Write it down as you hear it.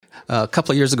A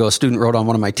couple of years ago, a student wrote on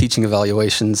one of my teaching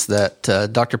evaluations that,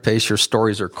 Dr. Pace, your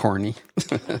stories are corny.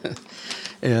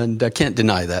 And I can't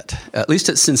deny that. At least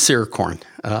it's sincere corn.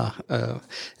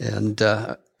 And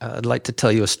I'd like to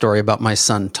tell you a story about my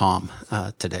son, Tom,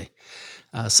 today.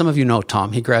 Some of you know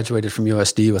Tom. He graduated from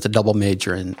USD with a double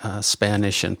major in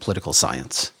Spanish and political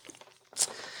science.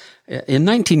 In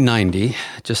 1990,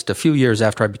 just a few years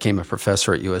after I became a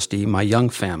professor at USD, my young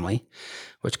family,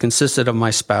 which consisted of my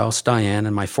spouse, Diane,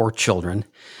 and my 4 children,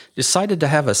 decided to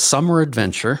have a summer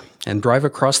adventure and drive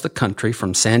across the country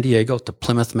from San Diego to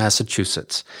Plymouth,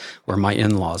 Massachusetts, where my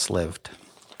in-laws lived.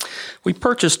 We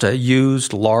purchased a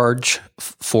used, large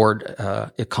Ford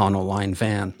Econoline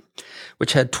van,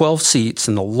 which had 12 seats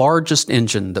and the largest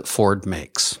engine that Ford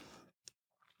makes.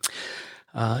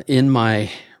 In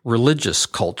my religious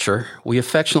culture, we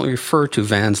affectionately refer to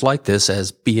vans like this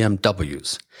as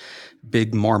BMWs,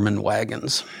 big Mormon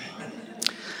wagons.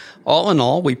 All in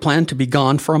all, we planned to be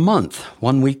gone for a month,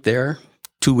 1 week there,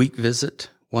 2-week visit,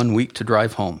 1 week to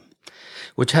drive home,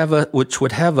 which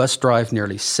would have us drive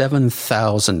nearly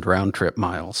 7,000 round-trip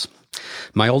miles.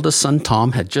 My oldest son,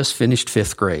 Tom, had just finished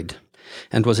 5th grade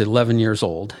and was 11 years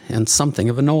old and something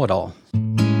of a know-it-all.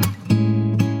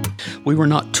 We were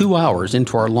not 2 hours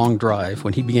into our long drive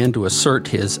when he began to assert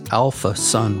his alpha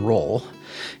son role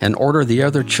and order the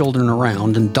other children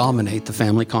around and dominate the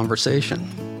family conversation.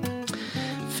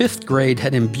 5th grade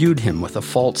had imbued him with a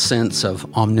false sense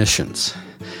of omniscience,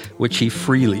 which he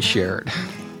freely shared.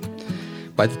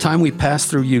 By the time we passed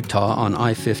through Utah on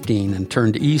I-15 and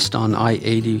turned east on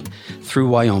I-80 through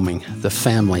Wyoming, the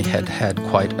family had had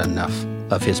quite enough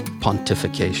of his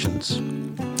pontifications.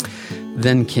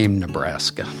 Then came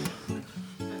Nebraska.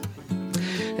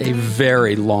 A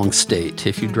very long state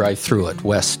if you drive through it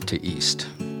west to east.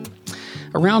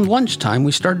 Around lunchtime,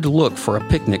 we started to look for a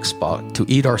picnic spot to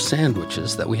eat our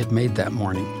sandwiches that we had made that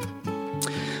morning.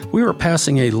 We were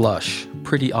passing a lush,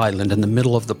 pretty island in the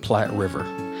middle of the Platte River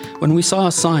when we saw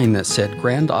a sign that said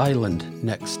Grand Island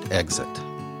next exit.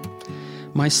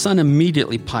 My son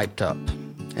immediately piped up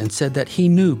and said that he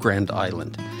knew Grand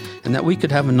Island and that we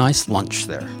could have a nice lunch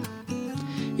there.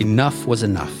 Enough was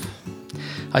enough.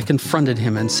 I confronted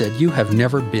him and said, "You have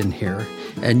never been here,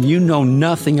 and you know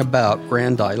nothing about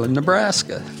Grand Island,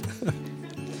 Nebraska."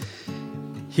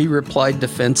 He replied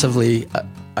defensively,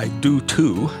 I do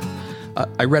too.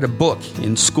 I read a book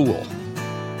in school."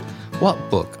 "What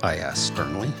book?" I asked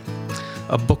sternly.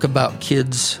 "A book about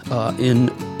kids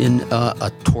in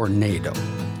a tornado,"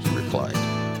 he replied.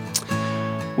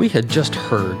 We had just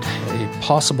heard a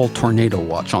possible tornado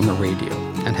watch on the radio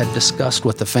and had discussed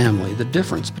with the family the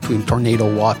difference between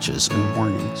tornado watches and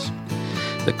warnings.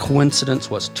 The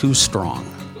coincidence was too strong.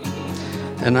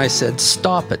 And I said,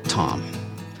 "Stop it, Tom.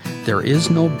 There is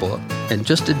no book, and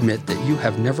just admit that you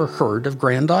have never heard of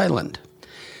Grand Island."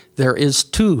 "There is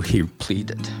too," he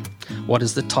pleaded. "What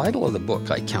is the title of the book?"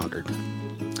 I countered.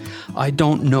 "I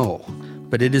don't know,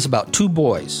 but it is about 2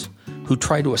 boys who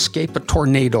try to escape a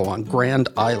tornado on Grand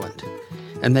Island,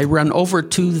 and they run over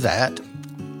to that."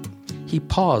 He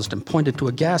paused and pointed to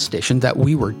a gas station that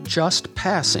we were just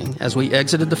passing as we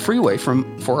exited the freeway for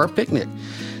our picnic,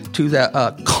 to that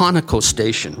Conoco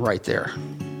station right there.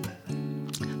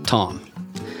 "Tom,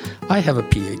 I have a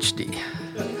PhD.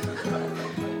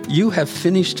 You have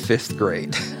finished 5th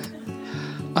grade.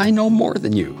 I know more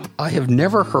than you. I have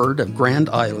never heard of Grand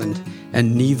Island,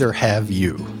 and neither have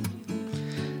you."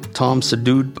 Tom,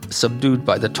 subdued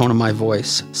by the tone of my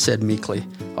voice, said meekly,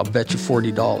 "I'll bet you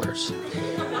 $40.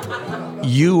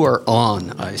 "You are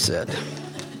on," I said.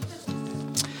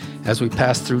 As we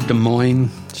passed through Des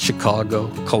Moines, Chicago,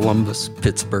 Columbus,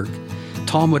 Pittsburgh,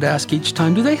 Tom would ask each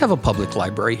time, "Do they have a public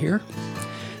library here?"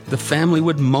 The family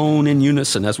would moan in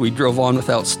unison as we drove on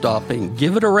without stopping.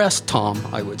 "Give it a rest, Tom,"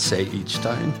 I would say each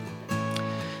time.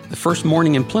 The first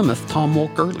morning in Plymouth, Tom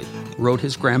woke early, rode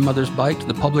his grandmother's bike to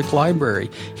the public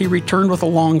library. He returned with a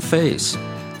long face.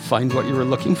 "Find what you were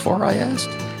looking for?" I asked.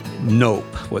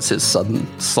 "Nope," was his sudden,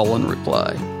 sullen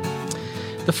reply.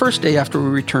 The first day after we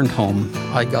returned home,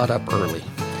 I got up early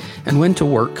and went to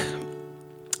work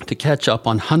to catch up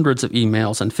on hundreds of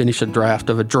emails and finish a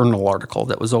draft of a journal article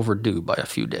that was overdue by a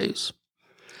few days.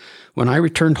 When I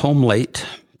returned home late,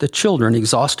 the children,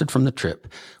 exhausted from the trip,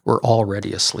 were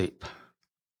already asleep.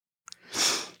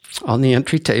 On the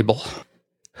entry table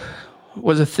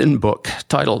was a thin book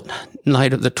titled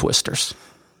Night of the Twisters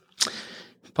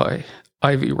by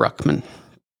Ivy Ruckman,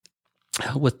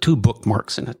 with 2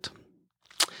 bookmarks in it.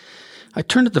 I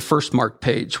turned to the first marked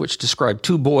page, which described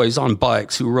 2 boys on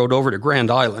bikes who rode over to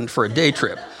Grand Island for a day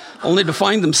trip, only to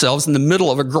find themselves in the middle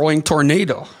of a growing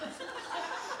tornado.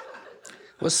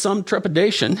 With some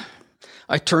trepidation,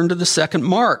 I turned to the second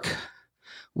mark.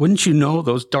 Wouldn't you know,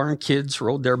 those darn kids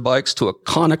rode their bikes to a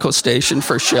Conoco station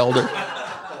for shelter.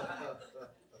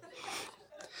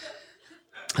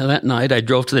 And that night, I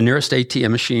drove to the nearest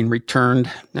ATM machine,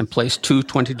 returned, and placed two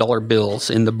 $20 bills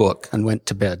in the book and went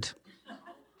to bed.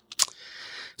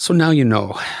 So now you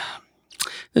know.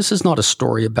 This is not a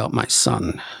story about my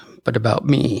son, but about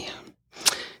me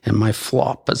and my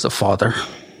flop as a father.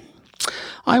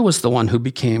 I was the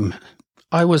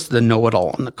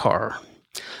know-it-all in the car.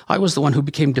 I was the one who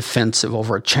became defensive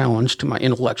over a challenge to my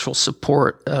intellectual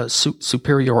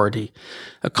superiority,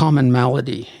 a common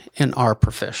malady in our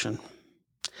profession.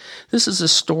 This is a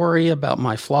story about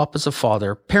my flop as a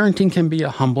father. Parenting can be a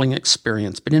humbling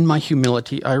experience, but in my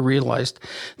humility, I realized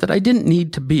that I didn't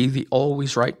need to be the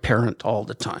always right parent all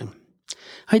the time.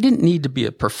 I didn't need to be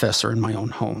a professor in my own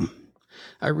home.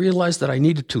 I realized that I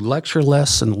needed to lecture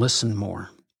less and listen more.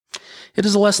 It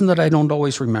is a lesson that I don't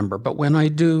always remember, but when I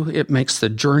do, it makes the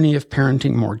journey of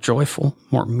parenting more joyful,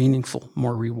 more meaningful,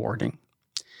 more rewarding.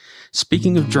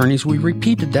 Speaking of journeys, we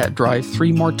repeated that drive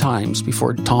 3 more times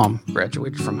before Tom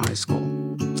graduated from high school.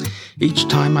 Each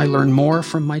time I learned more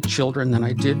from my children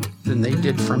than they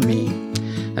did from me.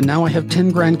 And now I have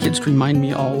 10 grandkids to remind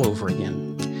me all over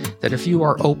again that if you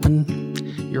are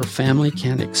open, your family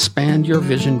can expand your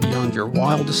vision beyond your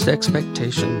wildest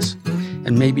expectations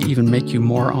and maybe even make you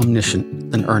more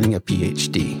omniscient than earning a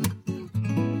PhD.